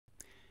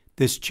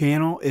This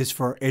channel is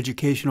for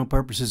educational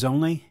purposes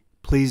only.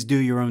 Please do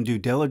your own due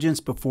diligence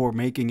before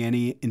making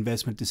any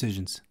investment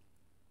decisions.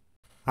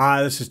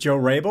 Hi, this is Joe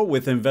Rabil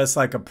with Invest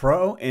Like a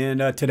Pro,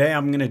 and today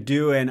I'm going to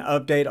do an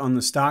update on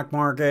the stock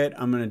market.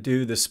 I'm going to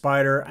do the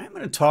SPDR. I'm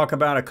going to talk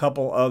about a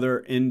couple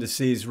other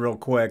indices real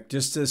quick,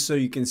 just so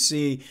you can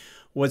see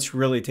what's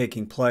really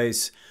taking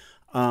place.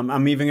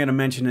 I'm even going to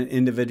mention an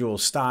individual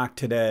stock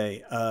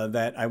today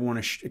that I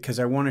want to, because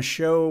I want to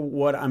show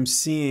what I'm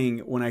seeing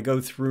when I go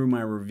through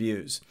my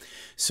reviews.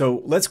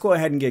 So let's go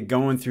ahead and get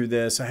going through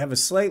this. I have a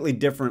slightly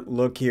different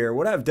look here.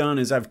 What I've done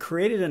is I've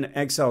created an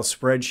Excel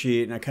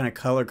spreadsheet and I kind of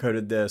color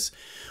coded this.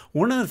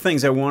 One of the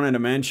things I wanted to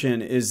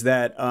mention is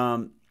that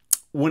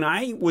when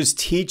I was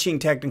teaching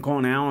technical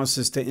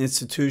analysis to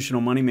institutional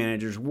money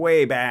managers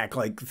way back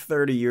like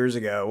 30 years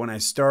ago when I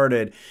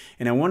started,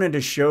 and I wanted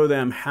to show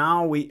them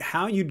how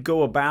you'd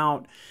go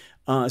about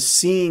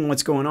seeing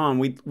what's going on,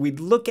 we'd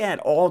look at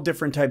all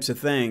different types of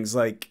things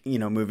like, you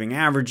know, moving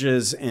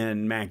averages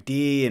and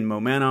MACD and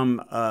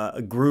momentum,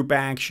 group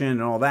action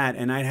and all that.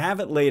 And I'd have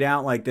it laid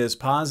out like this: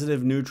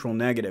 positive, neutral,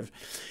 negative.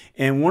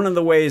 And one of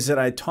the ways that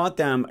I taught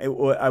them,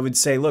 I would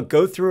say, look,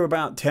 go through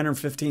about 10 or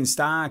 15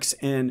 stocks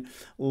and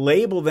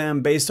label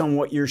them based on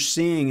what you're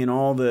seeing in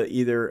all the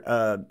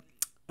either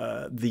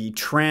the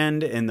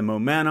trend and the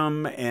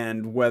momentum,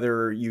 and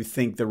whether you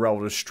think the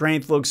relative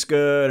strength looks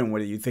good and what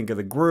do you think of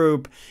the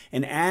group,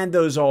 and add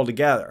those all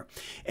together.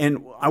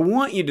 And I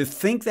want you to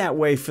think that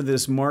way for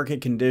this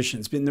market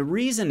conditions. But the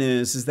reason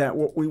is that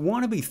what we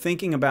want to be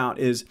thinking about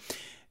is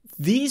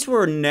these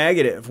were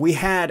negative. We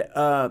had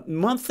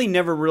monthly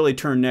never really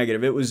turned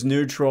negative. It was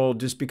neutral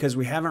just because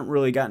we haven't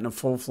really gotten a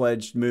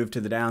full-fledged move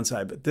to the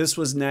downside. But this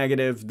was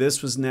negative.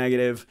 This was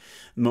negative.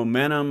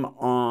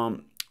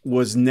 Momentum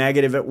was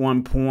negative at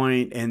one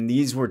point, and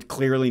these were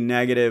clearly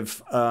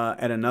negative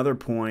at another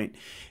point.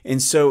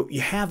 And so you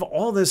have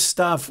all this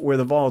stuff where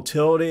the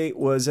volatility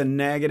was a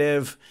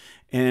negative,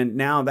 and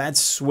now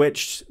that's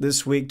switched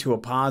this week to a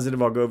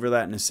positive. I'll go over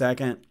that in a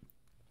second.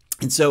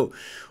 And so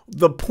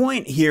the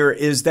point here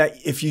is that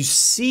if you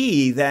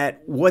see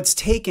that what's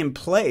taken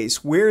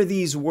place, where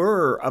these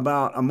were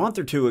about a month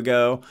or two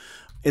ago,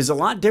 is a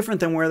lot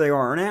different than where they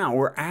are now.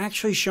 We're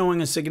actually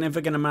showing a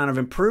significant amount of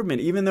improvement,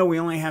 even though we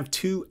only have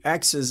two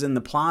X's in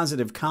the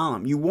positive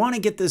column. You want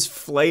to get this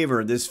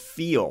flavor, this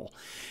feel.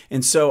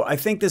 And so I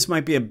think this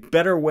might be a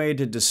better way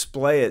to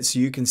display it so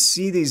you can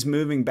see these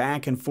moving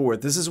back and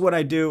forth. This is what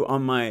I do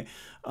on my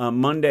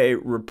Monday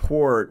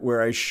report,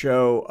 where I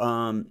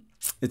show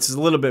it's a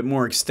little bit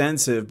more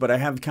extensive, but I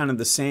have kind of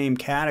the same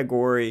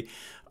category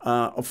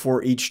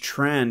for each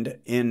trend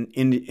in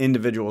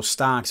individual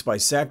stocks by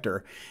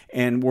sector.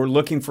 And we're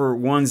looking for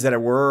ones that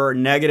were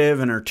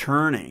negative and are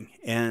turning.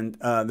 And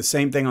the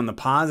same thing on the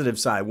positive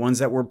side, ones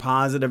that were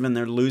positive and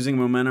they're losing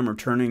momentum or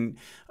turning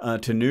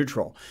to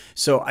neutral.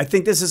 So I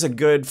think this is a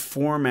good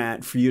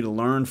format for you to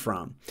learn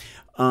from.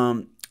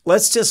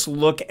 Let's just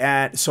look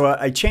at, so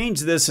I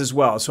changed this as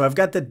well. So I've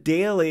got the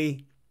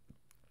daily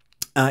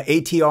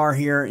ATR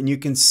here, and you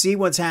can see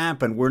what's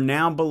happened. We're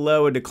now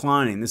below a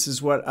declining. This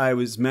is what I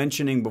was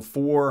mentioning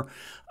before,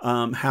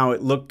 how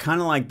it looked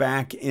kind of like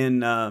back in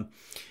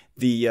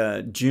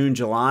the June,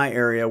 July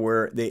area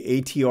where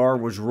the ATR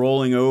was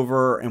rolling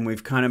over, and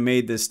we've kind of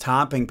made this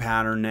topping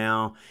pattern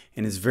now,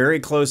 and it's very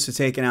close to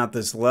taking out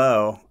this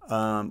low.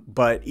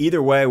 But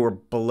either way, we're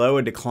below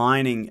a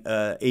declining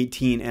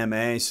 18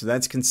 MA, so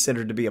that's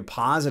considered to be a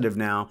positive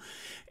now.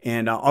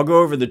 And I'll go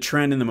over the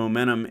trend and the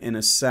momentum in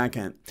a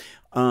second.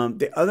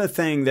 The other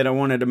thing that I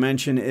wanted to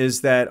mention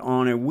is that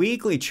on a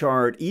weekly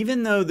chart,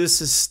 even though this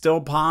is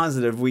still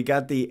positive, we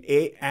got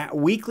the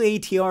weekly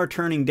ATR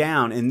turning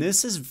down, and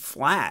this is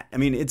flat. I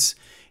mean, it's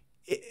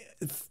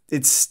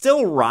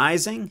still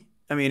rising.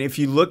 I mean, if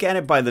you look at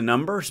it by the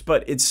numbers,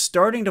 but it's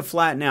starting to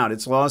flatten out.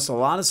 It's lost a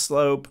lot of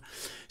slope.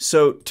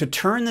 So to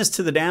turn this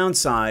to the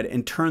downside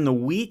and turn the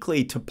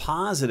weekly to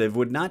positive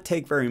would not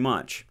take very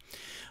much.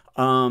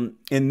 And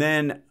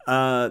then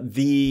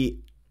the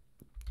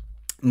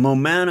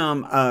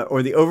momentum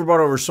or the overbought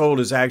oversold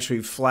is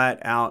actually flat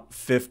out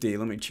 50.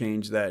 Let me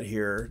change that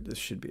here. This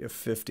should be a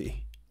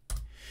 50.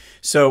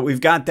 So we've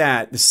got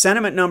that. The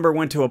sentiment number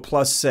went to a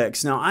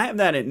 +6. Now I have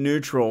that at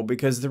neutral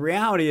because the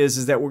reality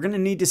is that we're going to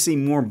need to see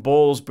more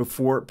bulls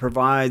before it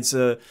provides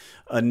a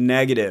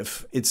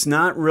negative. It's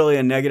not really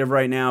a negative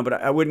right now, but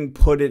I wouldn't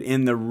put it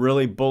in the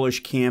really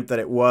bullish camp that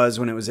it was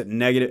when it was at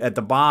negative at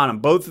the bottom.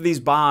 Both of these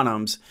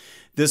bottoms,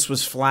 this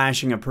was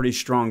flashing a pretty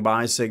strong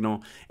buy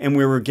signal, and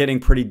we were getting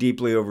pretty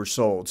deeply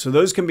oversold. So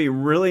those can be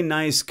really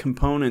nice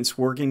components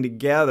working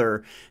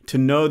together to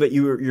know that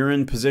you're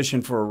in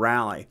position for a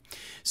rally.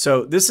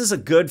 So this is a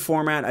good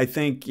format. I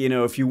think, you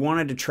know, if you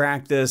wanted to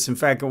track this, in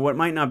fact, what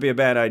might not be a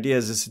bad idea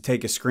is just to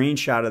take a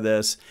screenshot of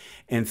this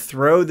and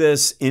throw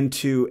this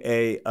into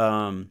a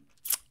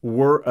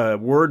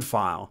Word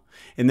file.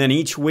 And then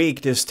each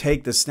week, just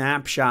take the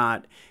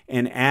snapshot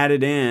and add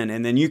it in,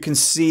 and then you can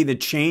see the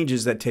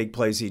changes that take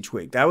place each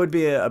week. That would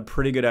be a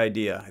pretty good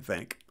idea, I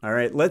think. All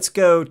right, let's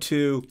go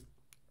to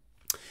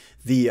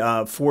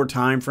the 4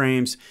 time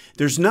frames.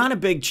 There's not a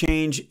big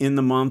change in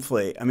the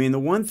monthly. I mean, the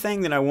one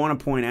thing that I want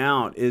to point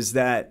out is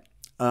that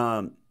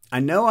I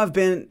know I've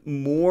been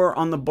more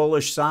on the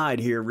bullish side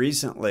here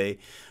recently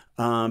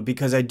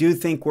because I do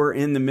think we're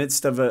in the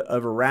midst of a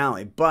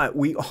rally, but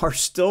we are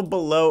still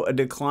below a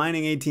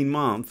declining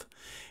 18-month.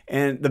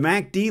 And the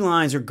MACD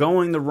lines are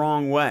going the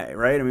wrong way,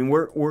 right? I mean,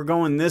 we're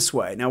going this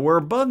way. Now, we're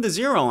above the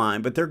 0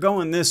 line, but they're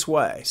going this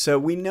way. So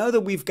we know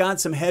that we've got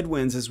some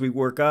headwinds as we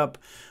work up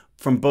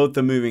from both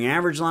the moving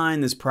average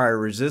line, this prior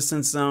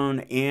resistance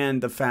zone,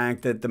 and the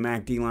fact that the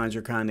MACD lines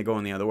are kind of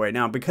going the other way.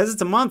 Now, because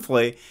it's a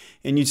monthly,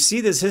 and you see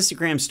this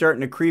histogram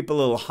starting to creep a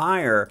little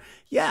higher,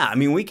 yeah, I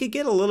mean, we could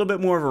get a little bit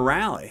more of a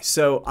rally.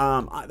 So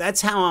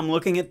that's how I'm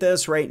looking at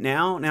this right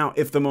now. Now,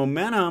 if the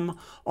momentum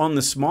on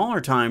the smaller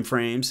time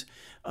frames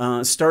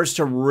starts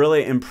to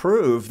really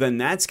improve, then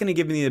that's going to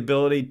give me the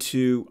ability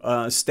to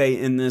stay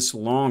in this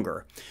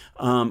longer.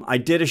 I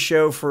did a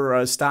show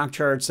for stock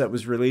charts that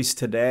was released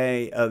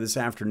today, this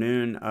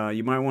afternoon.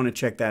 You might want to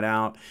check that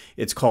out.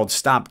 It's called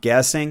Stop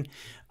Guessing.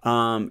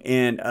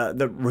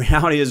 The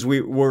reality is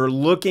we're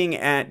looking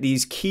at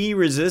these key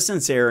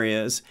resistance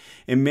areas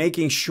and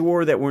making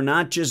sure that we're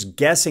not just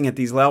guessing at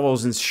these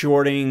levels and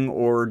shorting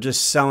or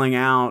just selling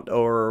out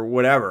or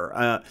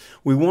whatever.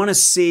 We want to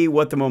see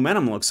what the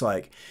momentum looks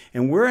like.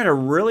 And we're at a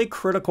really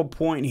critical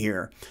point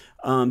here.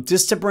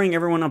 Just to bring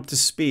everyone up to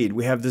speed,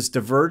 we have this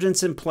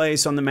divergence in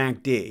place on the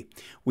MACD.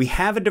 We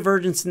have a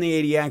divergence in the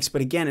ADX,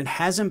 but again, it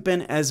hasn't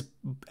been as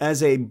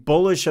a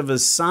bullish of a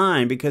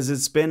sign because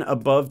it's been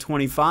above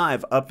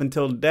 25 up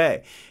until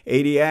today.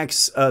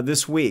 ADX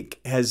this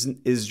week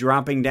is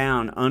dropping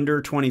down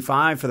under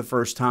 25 for the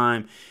first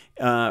time,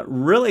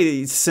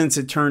 really since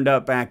it turned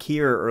up back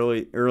here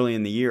early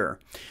in the year.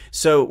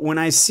 So when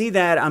I see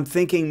that, I'm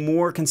thinking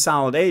more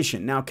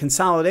consolidation. Now,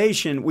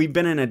 consolidation, we've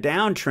been in a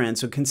downtrend,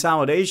 so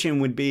consolidation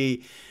would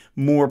be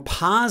more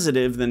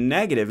positive than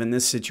negative in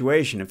this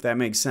situation, if that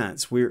makes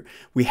sense.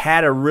 We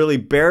had a really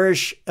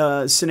bearish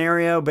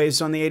scenario based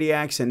on the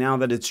ADX, and now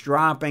that it's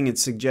dropping,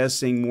 it's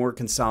suggesting more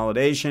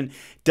consolidation.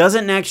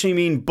 Doesn't actually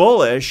mean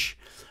bullish,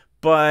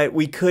 but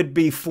we could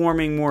be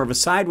forming more of a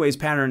sideways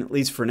pattern, at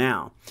least for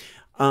now.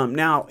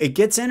 Now, it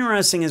gets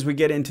interesting as we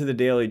get into the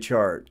daily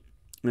chart.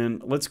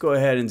 And let's go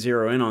ahead and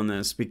zero in on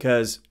this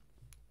because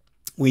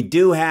we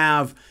do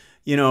have,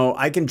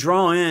 I can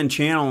draw in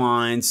channel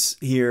lines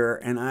here,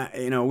 and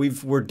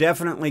we're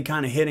definitely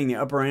kind of hitting the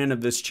upper end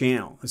of this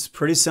channel. It's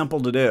pretty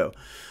simple to do.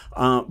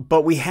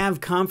 But we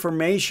have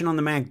confirmation on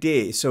the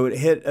MACD. So it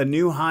hit a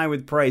new high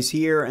with price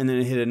here, and then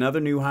it hit another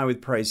new high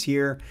with price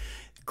here.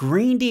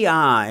 Green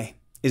DI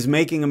is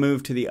making a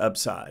move to the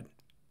upside.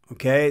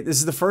 Okay, this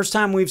is the first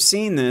time we've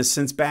seen this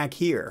since back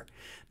here.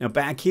 Now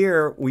back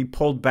here, we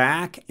pulled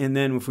back, and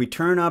then if we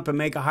turn up and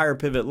make a higher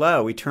pivot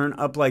low, we turn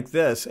up like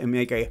this and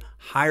make a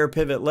higher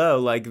pivot low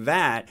like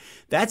that,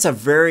 that's a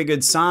very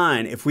good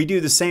sign. If we do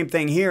the same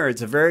thing here,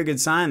 it's a very good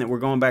sign that we're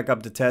going back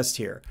up to test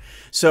here.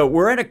 So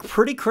we're at a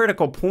pretty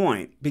critical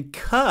point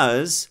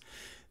because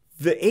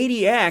the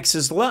ADX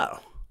is low.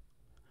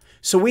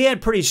 So we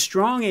had pretty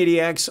strong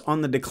ADX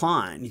on the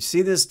decline. You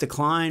see this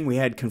decline? We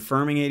had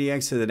confirming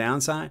ADX to the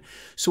downside.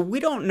 So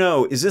we don't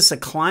know, is this a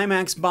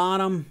climax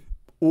bottom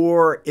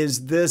or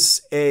is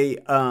this a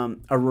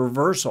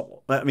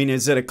reversal? I mean,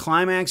 is it a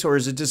climax or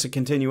is it just a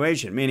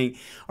continuation? Meaning,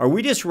 are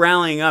we just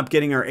rallying up,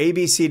 getting our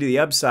ABC to the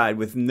upside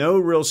with no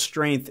real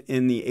strength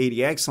in the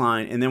ADX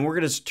line, and then we're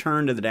going to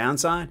turn to the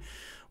downside?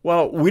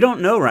 Well, we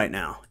don't know right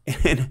now.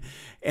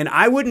 And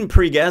I wouldn't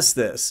pre-guess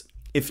this.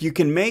 If you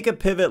can make a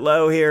pivot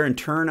low here and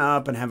turn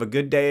up and have a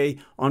good day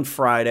on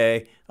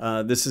Friday,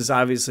 this is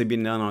obviously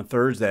being done on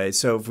Thursday.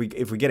 So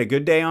if we get a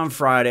good day on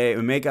Friday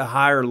and make a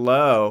higher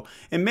low,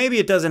 and maybe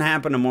it doesn't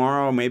happen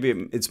tomorrow, maybe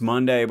it's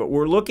Monday, but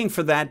we're looking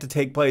for that to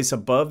take place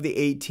above the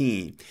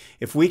 18.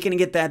 If we can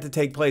get that to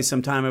take place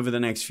sometime over the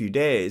next few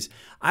days,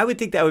 I would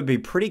think that would be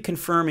pretty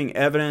confirming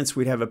evidence.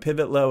 We'd have a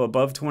pivot low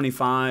above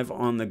 25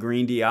 on the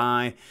green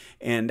DI,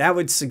 and that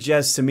would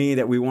suggest to me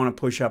that we want to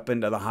push up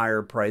into the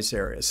higher price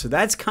areas. So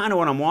that's kind of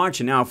what I'm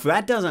watching. Now, if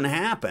that doesn't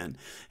happen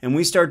and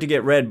we start to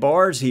get red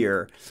bars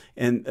here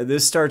and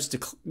this starts to,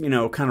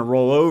 kind of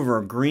roll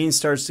over, green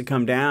starts to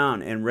come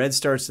down and red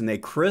starts and they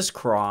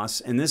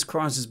crisscross and this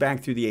crosses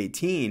back through the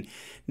 18,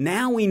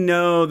 now we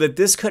know that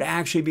this could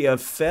actually be a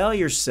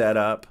failure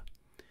setup,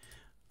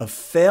 a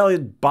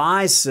failed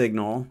buy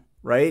signal,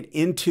 right,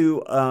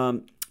 into,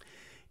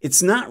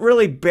 it's not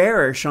really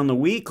bearish on the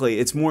weekly,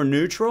 it's more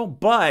neutral,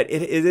 but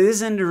it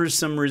is under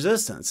some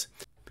resistance.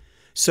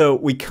 So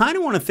we kind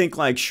of want to think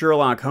like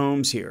Sherlock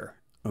Holmes here,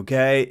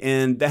 okay?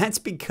 And that's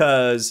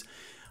because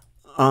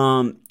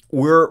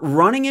we're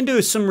running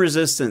into some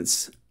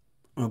resistance,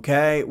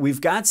 okay?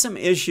 We've got some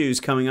issues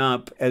coming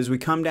up as we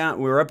come down.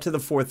 We're up to the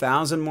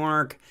 4,000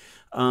 mark,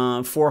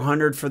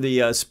 400 for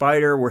the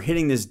spider. We're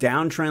hitting this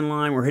downtrend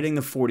line. We're hitting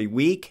the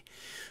 40-week.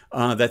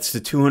 That's the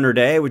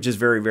 200-day, which is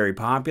very, very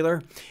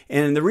popular.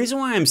 And the reason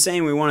why I'm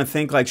saying we want to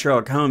think like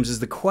Sherlock Holmes is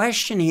the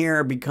question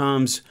here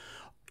becomes,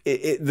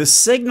 the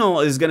signal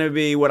is going to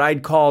be what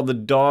I'd call the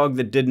dog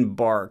that didn't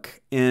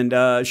bark. And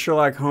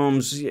Sherlock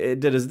Holmes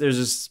there's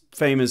this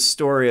famous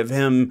story of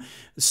him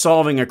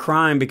solving a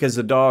crime because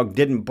the dog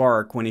didn't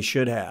bark when he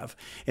should have.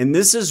 And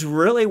this is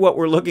really what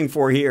we're looking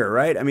for here,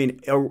 right? I mean,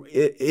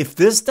 if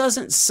this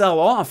doesn't sell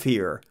off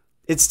here,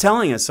 it's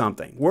telling us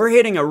something. We're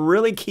hitting a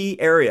really key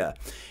area,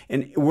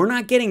 and we're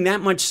not getting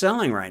that much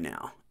selling right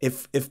now.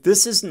 If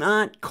this is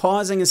not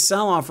causing a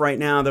sell-off right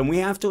now, then we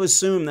have to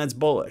assume that's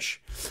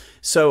bullish.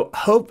 So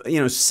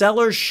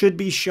sellers should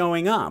be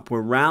showing up.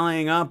 We're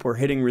rallying up. We're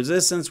hitting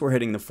resistance. We're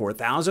hitting the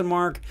 4,000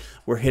 mark.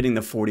 We're hitting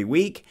the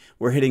 40-week.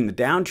 We're hitting the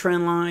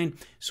downtrend line.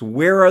 So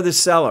where are the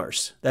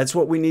sellers? That's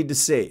what we need to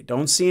see.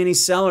 Don't see any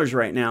sellers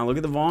right now. Look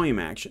at the volume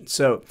action.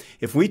 So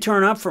if we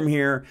turn up from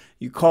here,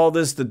 you call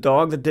this the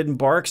dog that didn't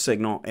bark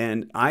signal,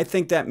 and I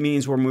think that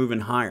means we're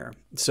moving higher.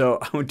 So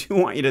I do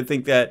want you to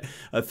think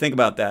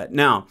about that.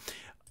 Now,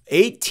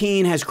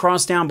 18 has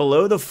crossed down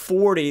below the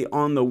 40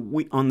 on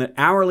the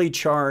hourly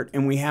chart,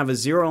 and we have a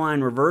zero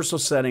line reversal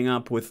setting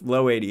up with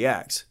low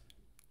ADX.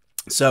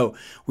 So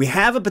we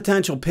have a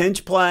potential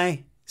pinch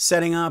play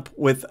setting up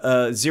with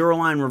a zero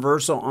line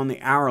reversal on the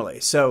hourly.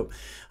 So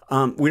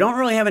we don't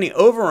really have any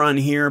overrun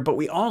here, but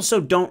we also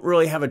don't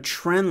really have a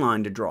trend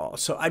line to draw.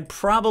 So I'd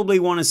probably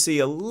want to see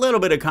a little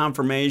bit of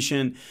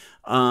confirmation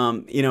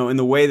in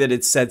the way that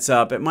it sets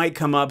up. It might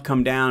come up,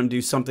 come down,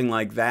 do something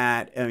like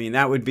that. I mean,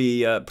 that would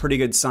be a pretty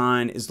good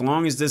sign. As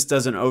long as this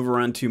doesn't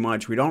overrun too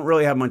much, we don't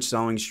really have much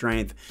selling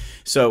strength.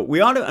 So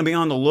we ought to be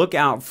on the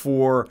lookout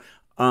for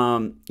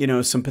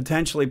some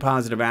potentially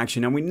positive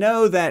action. And we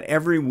know that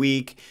every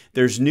week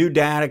there's new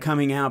data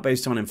coming out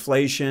based on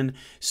inflation.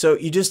 So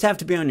you just have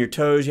to be on your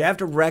toes. You have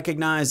to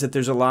recognize that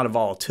there's a lot of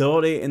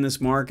volatility in this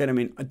market. I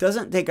mean, it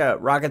doesn't take a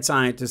rocket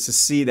scientist to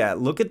see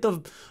that. Look at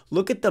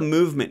the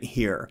movement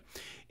here.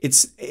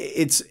 It's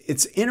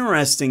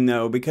interesting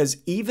though, because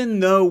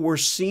even though we're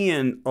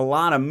seeing a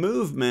lot of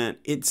movement,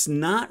 it's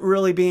not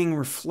really being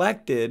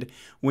reflected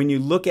when you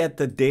look at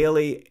the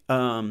daily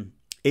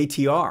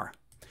ATR.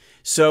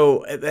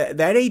 So that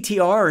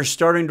ATR is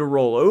starting to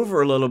roll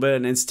over a little bit,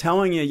 and it's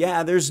telling you,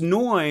 yeah, there's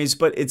noise,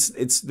 but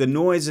the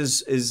noise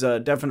is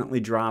definitely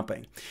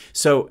dropping.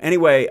 So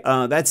anyway,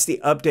 that's the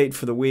update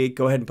for the week.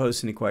 Go ahead and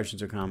post any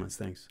questions or comments.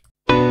 Thanks.